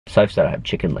Sophie said I have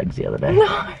chicken legs the other day.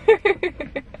 No.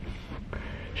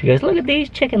 She goes, look at these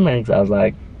chicken legs. I was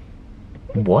like,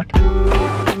 what?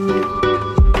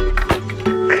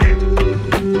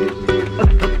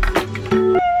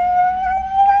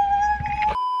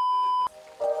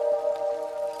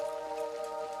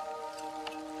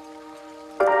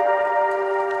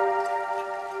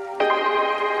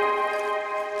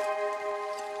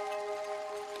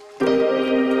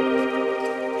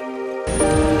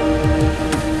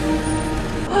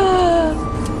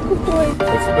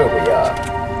 This is where we are.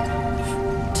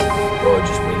 Or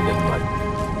just wind and mud.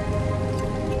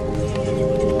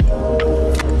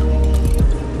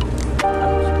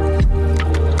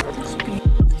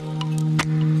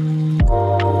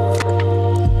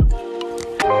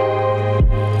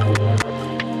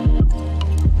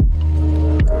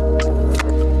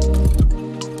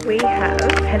 We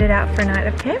have headed out for a night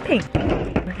of camping.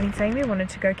 We've been saying we wanted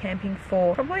to go camping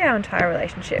for probably our entire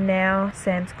relationship. Now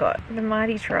Sam's got the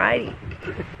mighty tridy.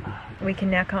 We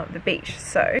can now come up the beach.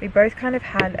 So we both kind of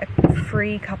had a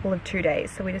free couple of 2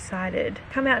 days. So we decided to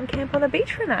come out and camp on the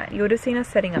beach for a night. You would have seen us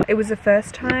setting up. It was the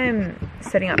first time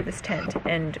setting up this tent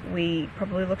and we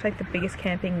probably looked like the biggest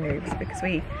camping noobs because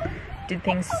we did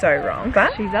things so wrong.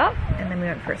 But she's up and then we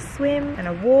went for a swim and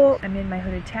a walk. I'm in my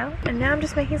hooded towel and now I'm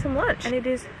just making some lunch. And it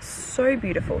is so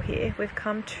beautiful here. We've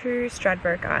come to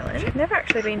Stradbroke Island. I've never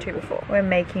actually been to before. We're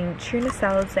making tuna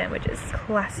salad sandwiches.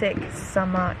 Classic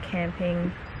summer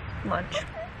camping lunch.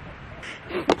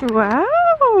 Wow.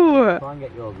 Try and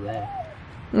get yours there.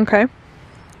 Okay.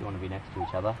 You want to be next to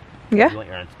each other? Yeah. You want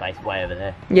your own space way over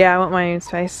there. Yeah, I want my own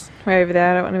space. Way over there.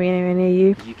 I don't want to be anywhere near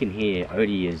you. You can hear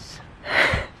Odie is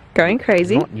going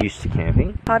crazy. not used to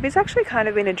camping. It's actually kind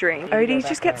of been a dream. Odie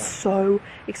just gets so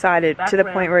excited to the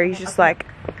point where he's just like,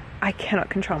 I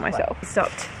cannot control myself. We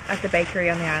stopped at the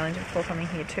bakery on the island before coming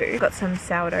here too. Got some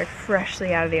sourdough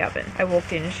freshly out of the oven. I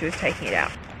walked in and she was taking it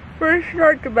out. We're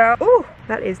stoked about. Oh,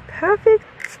 that is perfect.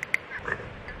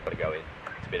 Gotta go in.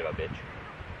 It's a bit of a bitch.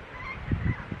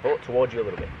 Pull it towards you a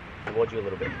little bit. Towards you a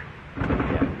little bit.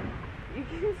 Yeah. You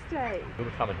can stay. We'll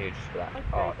be coming here just for that.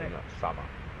 Oh, in the summer.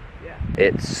 Yeah.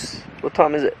 It's... What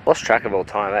time is it? Lost track of all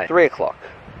time, eh? 3 o'clock.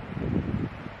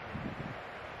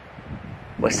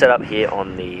 We're set up here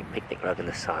on the picnic rug in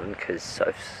the sun because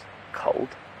Soph's cold.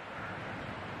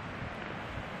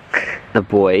 The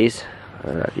boys, I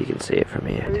don't know if you can see it from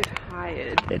here. They're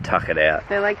tired. They tuck it out.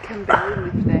 They like can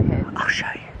barely lift their heads. I'll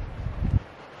show you.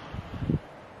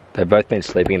 They've both been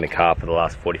sleeping in the car for the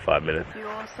last 45 minutes. You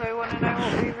also want to know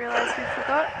what we realised we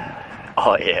forgot?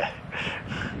 Oh yeah.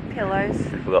 Pillows.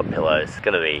 We've got pillows. It's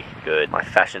gonna be good. My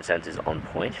fashion sense is on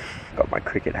point. Got my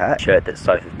cricket hat. Shirt that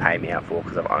Sophie's paid me out for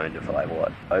because I've owned it for like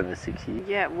what? Over 6 years?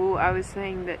 Yeah, well I was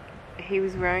saying that he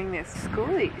was wearing this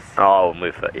schoolies. Oh, we'll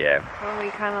move it, yeah. When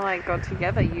we kind of like got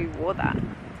together, you wore that.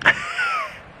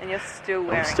 And you're still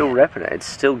wearing it. I'm still repping it. It's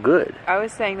still good. I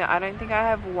was saying that I don't think I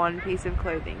have one piece of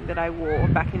clothing that I wore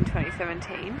back in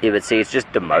 2017. Yeah, but see, it's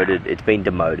just demoted. It's been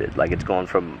demoted. Like it's gone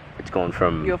from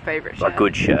Your favourite shirt. a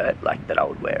good shirt, like that I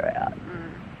would wear out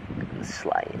and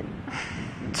slaying,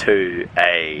 to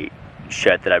a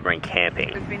shirt that I bring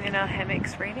camping. We've been in our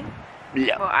hammocks reading.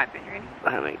 Yeah. Well, I've been reading.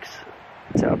 Hammocks.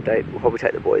 It's our update. We'll probably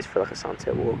take the boys for like a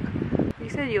sunset walk. You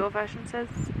said your fashion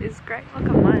sense is great. Look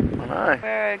at mine. I know.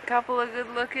 We're a couple of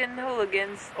good-looking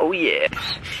hooligans. Oh yeah.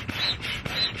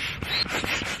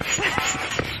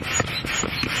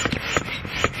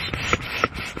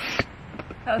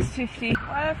 That was 50.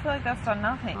 Why do I feel like that's done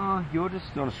nothing? Oh, you're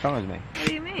just not as strong as me. What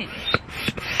do you mean?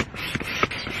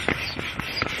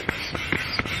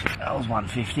 That was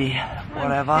 150.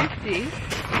 Whatever.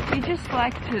 150? You just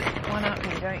like to one-up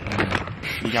me, don't you?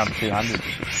 You jumped 200.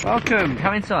 Welcome.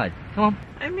 Come inside. Come on.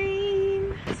 I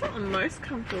mean, it's not the most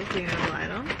comfortable thing I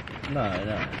lied on. No,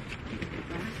 no.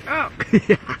 Oh.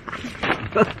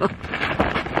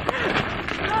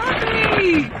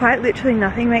 Quite literally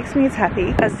nothing makes me as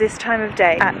happy as this time of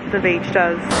day at the beach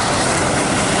does.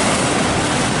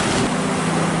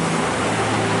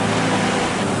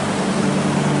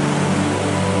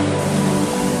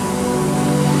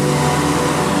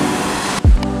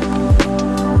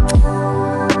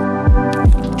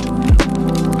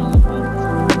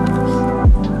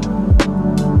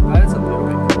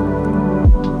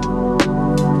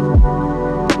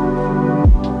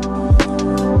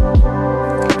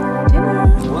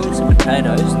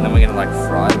 Potatoes, and then we're gonna like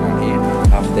fry them on here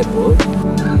after they're boiled,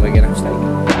 and we're gonna have steak.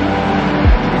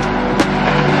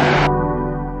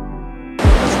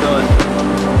 Let's do it.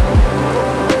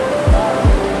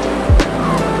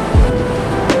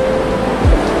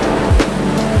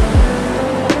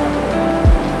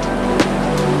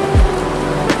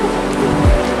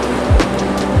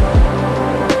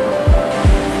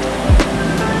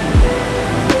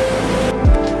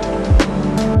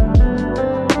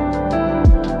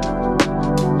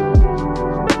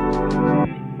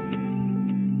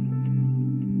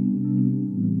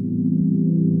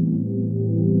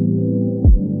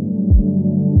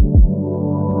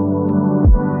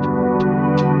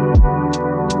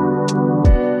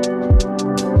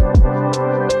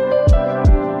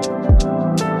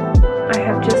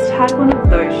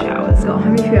 got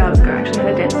home a few hours ago. I actually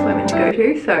had a dentist appointment to go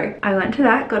to, so I went to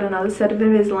that, got another set of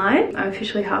Invisalign. I'm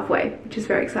officially halfway, which is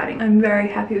very exciting. I'm very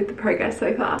happy with the progress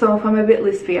so far. So if I'm a bit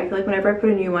lispy, I feel like whenever I put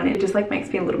a new one in, it just like makes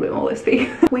me a little bit more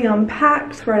lispy. We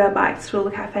unpacked, rode our bikes to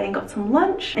the cafe and got some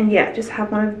lunch. And yeah, just had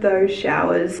one of those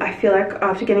showers. I feel like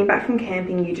after getting back from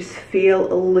camping, you just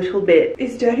feel a little bit,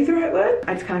 is dirty the right word?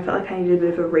 I just kind of felt like I needed a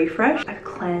bit of a refresh. I've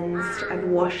cleansed, I've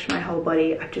washed my whole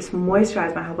body, I've just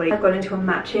moisturized my whole body. I've got into a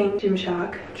matching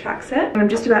Gymshark track set. I'm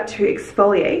just about to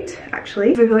exfoliate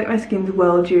actually. So I feel like my skin's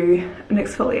well due an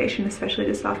exfoliation, especially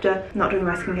just after not doing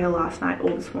my skincare last night or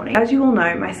this morning. As you all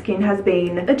know, my skin has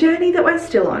been a journey that we're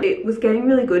still on. It was getting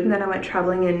really good and then I went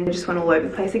traveling and just went all over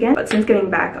the place again. But since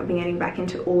getting back, I've been getting back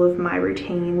into all of my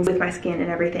routines with my skin and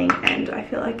everything, and I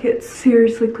feel like it's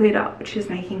seriously cleared up, which is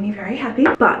making me very happy.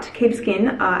 But Keep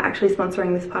Skin are actually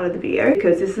sponsoring this part of the video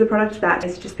because this is a product that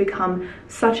has just become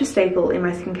such a staple in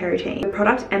my skincare routine. The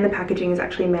product and the packaging is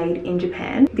actually made in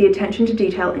Japan. The attention to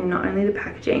detail in not only the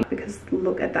packaging, because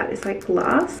look at that, it's like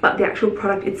glass, but the actual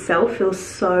product itself feels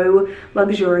so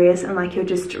luxurious and like you're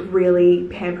just really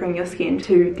pampering your skin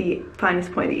to the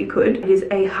finest point that you could. It is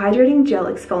a hydrating gel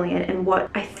exfoliant, and what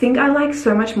I think I like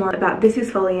so much more about this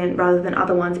exfoliant rather than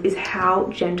other ones is how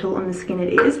gentle on the skin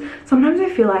it is. Sometimes I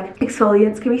feel like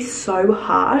exfoliants can be so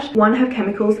harsh. One, have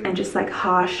chemicals and just like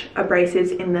harsh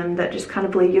abrasives in them that just kind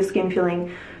of leave your skin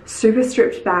feeling super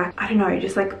stripped back, I don't know,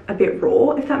 just like a bit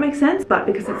raw, if that makes sense. But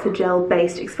because it's a gel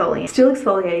based exfoliant, still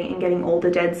exfoliating and getting all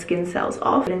the dead skin cells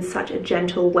off, but in such a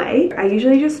gentle way. I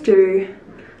usually just do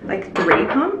like 3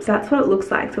 pumps. That's what it looks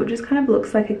like. So it just kind of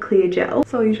looks like a clear gel.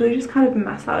 So I usually just kind of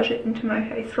massage it into my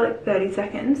face for like 30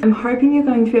 seconds. I'm hoping you're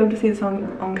going to be able to see this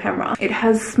on camera. It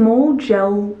has small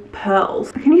gel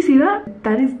pearls. Can you see that?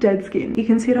 That is dead skin. You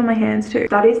can see it on my hands too.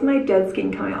 That is my dead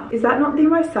skin coming off. Is that not the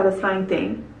most satisfying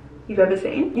thing you've ever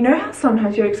seen? You know how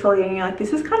sometimes you're exfoliating and you're like,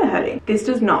 this is kind of hurting? This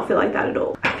does not feel like that at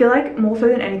all. I feel like more so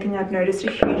than anything, I've noticed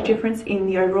a huge difference in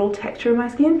the overall texture of my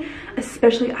skin.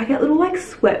 Especially, I get little like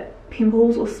sweat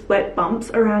pimples or sweat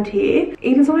bumps around here.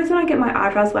 Even sometimes when I get my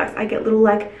eyebrows waxed, I get little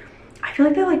like, I feel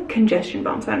like they're like congestion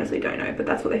bumps. I honestly don't know, but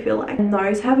that's what they feel like. And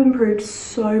those have improved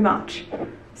so much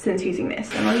since using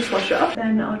this. And I'll just wash it up,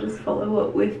 then I'll just follow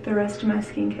it with the rest of my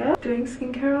skincare. Doing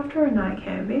skincare after a night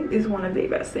camping is one of the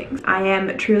best things. I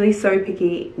am truly so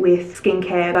picky with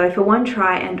skincare, but I for one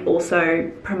try and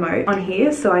also promote on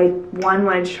here. So I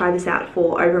wanted to try this out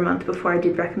for over a month before I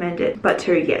did recommend it, but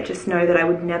 2, yeah, just know that I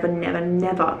would never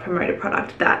promote a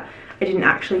product that I didn't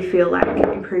actually feel like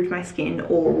improved my skin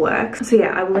or works. So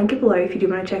yeah, I will link it below if you do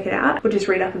want to check it out or just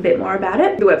read up a bit more about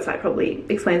it. The website probably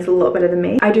explains it a lot better than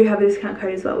me. I do have a discount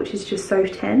code as well, which is just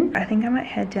SOF10. I think I might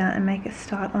head down and make a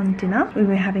start on dinner. We've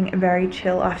been having a very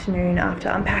chill afternoon after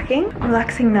unpacking.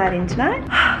 Relaxing night in tonight.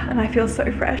 And I feel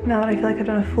so fresh now that I feel like I've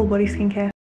done a full body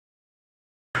skincare.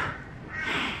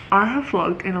 I have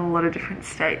vlogged in a lot of different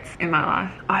states in my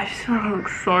life. I just feel like I look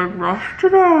so rough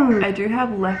today. I do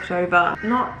have leftover,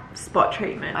 not spot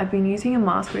treatment. I've been using a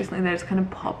mask recently that just kind of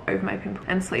pop over my pimple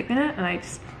and sleep in it, and I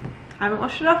haven't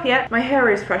washed it off yet. My hair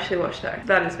is freshly washed though.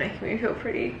 That is making me feel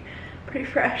pretty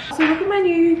fresh. So look at my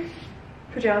new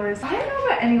pajamas. I don't know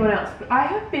about anyone else, but I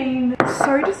have been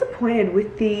so disappointed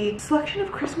with the selection of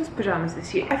Christmas pajamas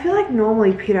this year. I feel like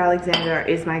normally Peter Alexander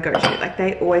is my go-to. Like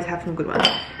they always have some good ones.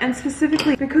 And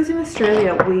specifically because in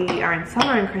Australia we are in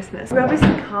summer and Christmas, we obviously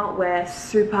can't wear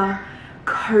super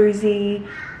cozy,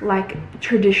 like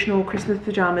traditional Christmas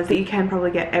pajamas that you can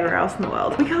probably get everywhere else in the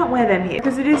world. We can't wear them here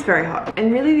because it is very hot.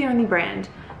 And really the only brand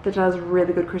that does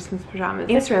really good Christmas pajamas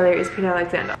in Australia is Peter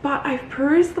Alexander. But I've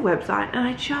perused the website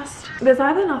and there's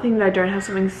either nothing that I don't have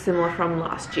something similar from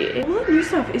last year. All the new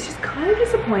stuff is just kind of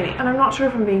disappointing. And I'm not sure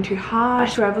if I'm being too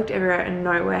harsh. So I've looked everywhere and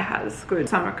nowhere has good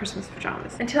summer Christmas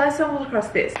pajamas. Until I stumbled across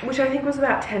this, which I think was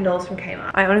about $10 from Kmart.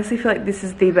 I honestly feel like this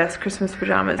is the best Christmas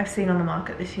pajamas I've seen on the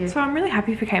market this year. So I'm really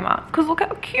happy for Kmart because look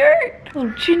how cute. Little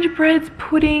gingerbreads,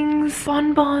 puddings,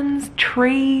 bonbons,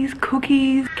 trees,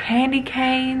 cookies, candy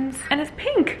canes, and it's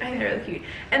pink. I think they're really cute.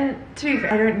 And to be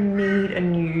fair, I don't need a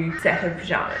new set of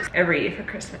pajamas every year for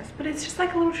Christmas, but it's just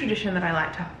like a little tradition that I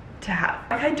like to have.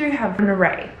 Like I do have an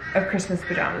array of Christmas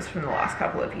pajamas from the last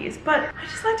couple of years, but I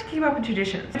just like to keep up with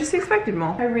traditions. I just expected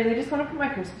more. I really just want to put my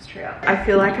Christmas tree up. I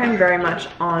feel like I'm very much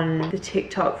on the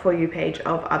TikTok For You page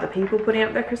of other people putting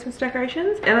up their Christmas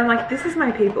decorations, and I'm like, this is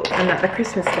my people, and that the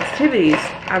Christmas festivities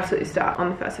absolutely start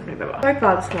on the 1st of November. So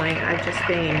far this morning I've just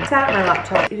been sat at my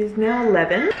laptop. It is now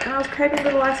 11 and I was craving a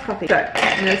little iced coffee. So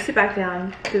I'm gonna sit back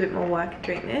down, do a bit more work and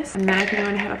drink this, and then I think I'm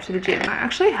gonna head up to the gym. I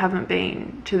actually haven't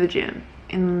been to the gym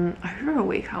in over a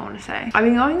week, I want to say. I've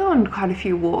been going on quite a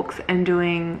few walks and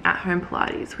doing at-home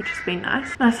Pilates, which has been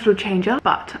nice. Nice little change up,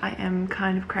 but I am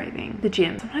kind of craving the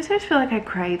gym. Sometimes I just feel like I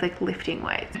crave like lifting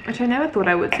weights, which I never thought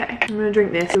I would say. I'm gonna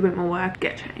drink this, do a bit more work,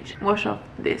 get changed, wash off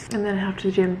this, and then head off to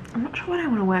the gym. I'm not sure what I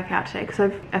want to work out today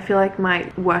because I feel like my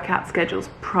workout schedule's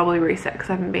probably reset because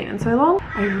I haven't been in so long.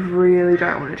 I really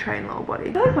don't want to train lower body.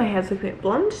 I feel like my hair's looking a bit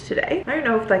blonde today. I don't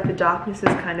know if like the darkness is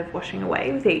kind of washing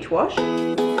away with each wash.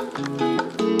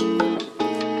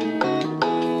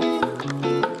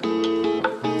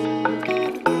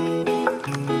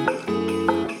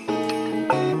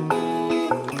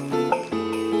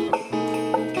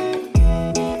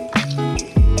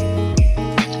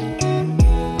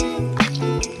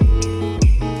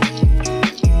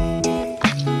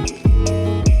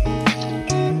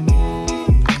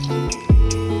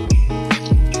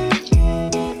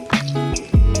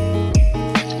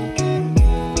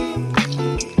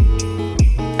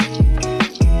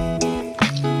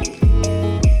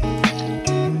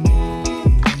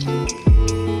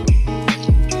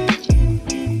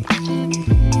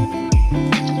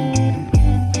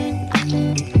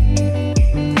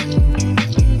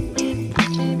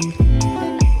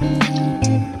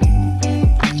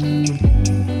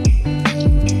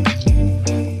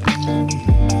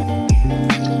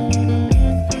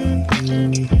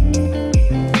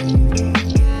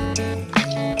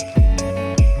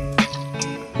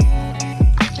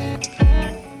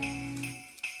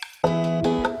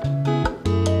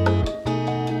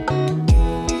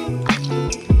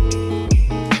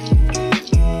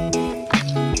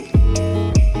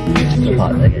 The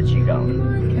part that gets you going.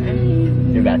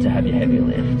 Okay. You're about to have your heavy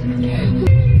lift. Okay.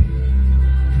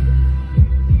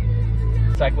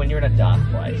 It's like when you're in a dark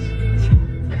place.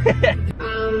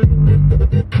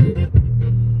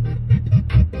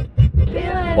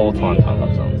 All-time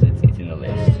pump-up songs, it's in the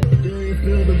list.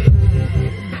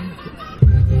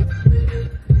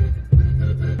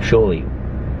 Surely,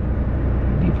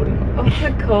 you're putting on What's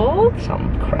it called?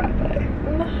 some crap, eh?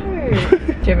 No.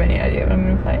 Do you have any idea what I'm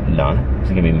gonna play? No. Is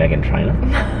it gonna be Megan Trainor?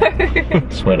 No.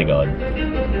 Swear to God.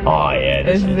 Oh yeah.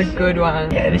 This is a good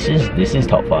one. Yeah, this is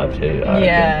top 5 too. I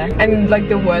Yeah, reckon. and like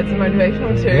the words are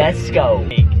motivational too. Let's go.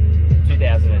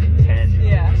 2010.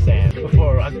 Yeah. Sam.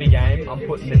 Before a rugby game, I'm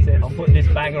putting this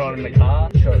banger on in the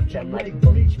car. Church, I'm like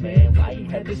bleach, man. Why you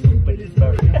had the stupidest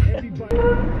bird?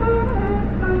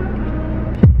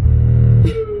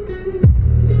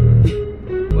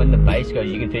 When the bass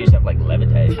goes, you can feel yourself like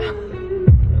levitate.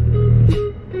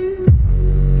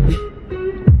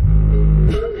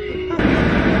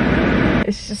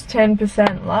 It's just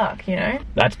 10% luck, you know?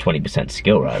 That's 20%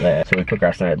 skill right there. So we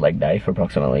procrastinated leg day for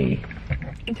approximately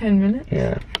 10 minutes.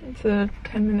 Yeah. It's a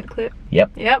 10-minute clip.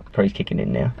 Yep. Yep. Pre's kicking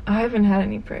in now. I haven't had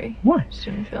any pre. Why? Just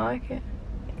didn't feel like it.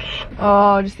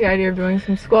 Oh, just the idea of doing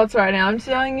some squats right now. I'm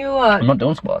telling you what. I'm not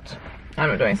doing squats. I'm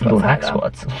not doing I'm squats doing hack either.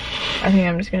 squats. I think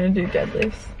I'm just going to do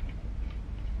deadlifts.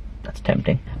 That's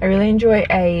tempting. I really enjoy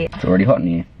a It's already hot in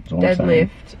here. That's all I'm saying.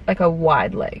 deadlift, like a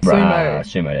wide leg. Sumo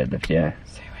deadlift, yeah.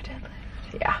 Sumo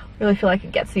deadlift. Yeah. Really feel like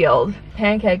it gets the old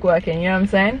pancake working, you know what I'm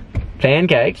saying?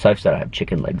 Pancake. Sophie said I have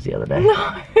chicken legs the other day.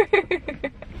 No.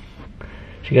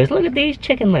 She goes, look at these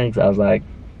chicken legs. I was like,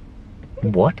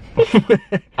 what?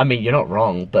 I mean, you're not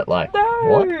wrong, but like, No.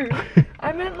 what?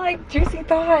 I meant like juicy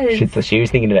thighs. She was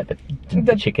thinking about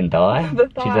the chicken thigh. The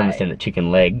She doesn't thigh. understand that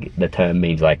chicken leg, the term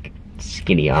means like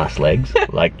skinny ass legs.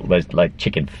 like those like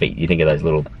chicken feet. You think of those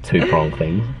little 2-prong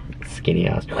things. Skinny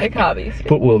ass. Like Harvey's.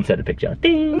 Put Will inside the picture.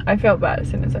 Ding! I felt bad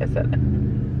as soon as I said it.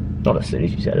 Not as soon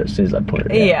as you said it, as soon as I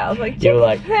pointed it out. Yeah, I was like, You were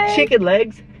like, legs. chicken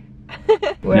legs.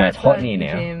 We're No, it's hot outside in here the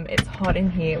now. Gym. It's hot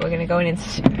in here. We're gonna go in and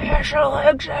special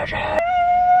leg session.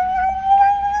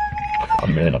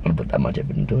 I'm really not going to put that much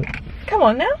effort into it. Come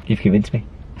on now. You've convinced me.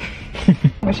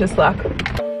 Wish us luck.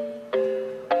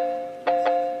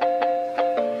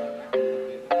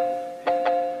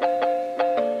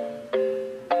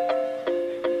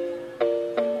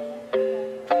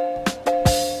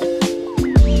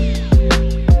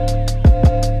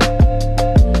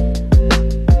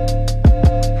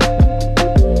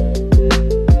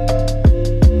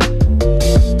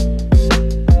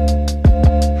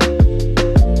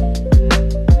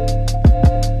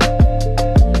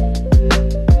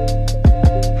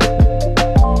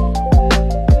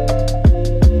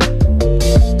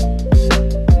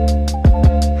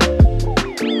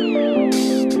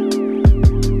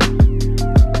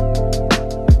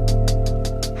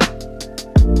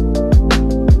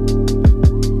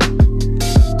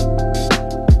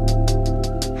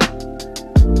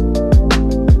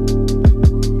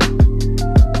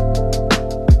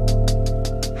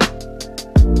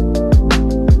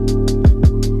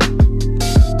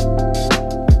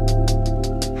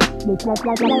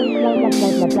 I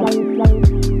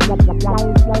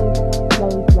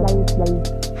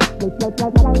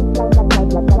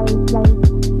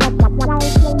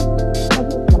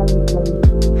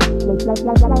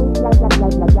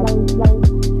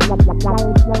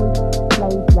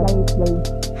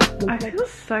feel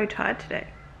so tired today,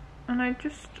 and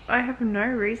I have no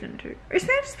reason to.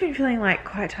 Recently I've just been feeling like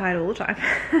quite tired all the time.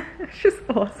 It's just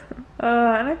awesome.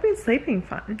 And I've been sleeping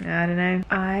fine. I don't know.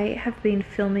 I have been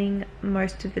filming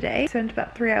most of the day. Spent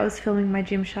about 3 hours filming my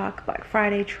Gymshark Black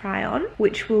Friday try on,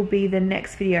 which will be the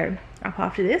next video up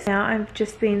after this. Now I've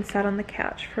just been sat on the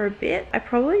couch for a bit. I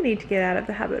probably need to get out of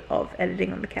the habit of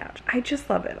editing on the couch. I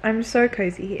just love it. I'm so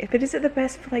cozy here. But is it the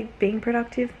best for like being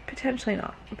productive? Potentially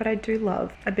not. But I do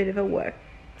love a bit of a work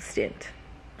stint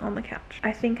on the couch.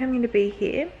 I think I'm going to be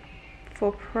here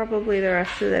for probably the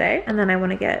rest of the day, and then I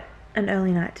want to get an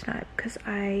early night tonight because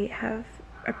I have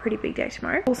a pretty big day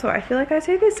tomorrow. Also, I feel like I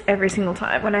say this every single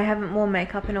time when I haven't worn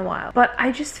makeup in a while, but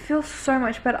I just feel so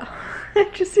much better.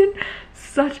 I'm just in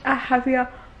such a happier,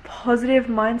 positive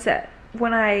mindset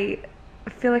when I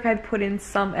feel like I've put in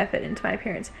some effort into my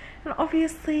appearance. And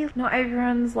obviously not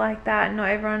everyone's like that. Not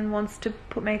everyone wants to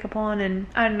put makeup on and,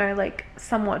 I don't know, like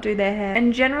somewhat do their hair.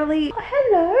 And generally, oh,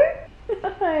 hello.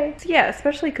 Hi. So yeah,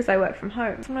 especially because I work from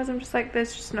home. Sometimes I'm just like,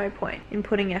 there's just no point in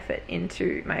putting effort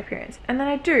into my appearance. And then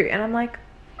I do, and I'm like,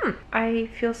 I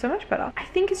feel so much better. I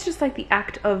think it's just like the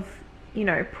act of, you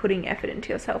know, putting effort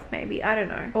into yourself maybe. I don't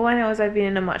know. All I know is I've been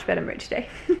in a much better mood today.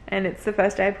 And it's the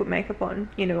first day I put makeup on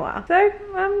in a while. So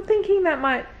I'm thinking that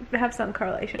might have some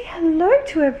correlation. Hello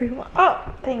to everyone.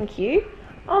 Oh, thank you.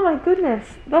 Oh my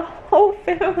goodness. The whole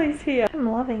family's here.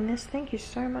 I'm loving this. Thank you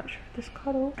so much for this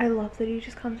cuddle. I love that he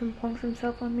just comes and plonks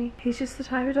himself on me. He's just the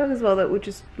type of dog as well that would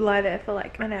just lie there for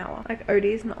like an hour. Like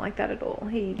Odie is not like that at all.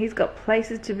 He's got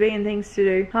places to be and things to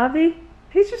do. Harvey,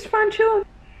 he's just fine chilling.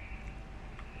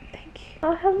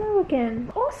 Oh, hello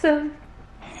again. Awesome.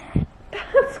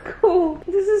 That's cool.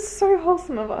 This is so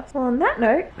wholesome of us. Well, on that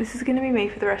note, this is going to be me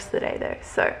for the rest of the day though.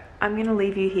 So I'm going to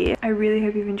leave you here. I really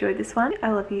hope you've enjoyed this one.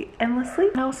 I love you endlessly.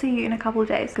 And I'll see you in a couple of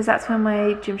days because that's when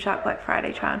my Gymshark Black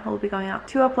Friday try on haul will be going up.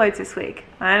 2 uploads this week.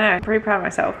 I know. I'm pretty proud of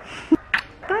myself.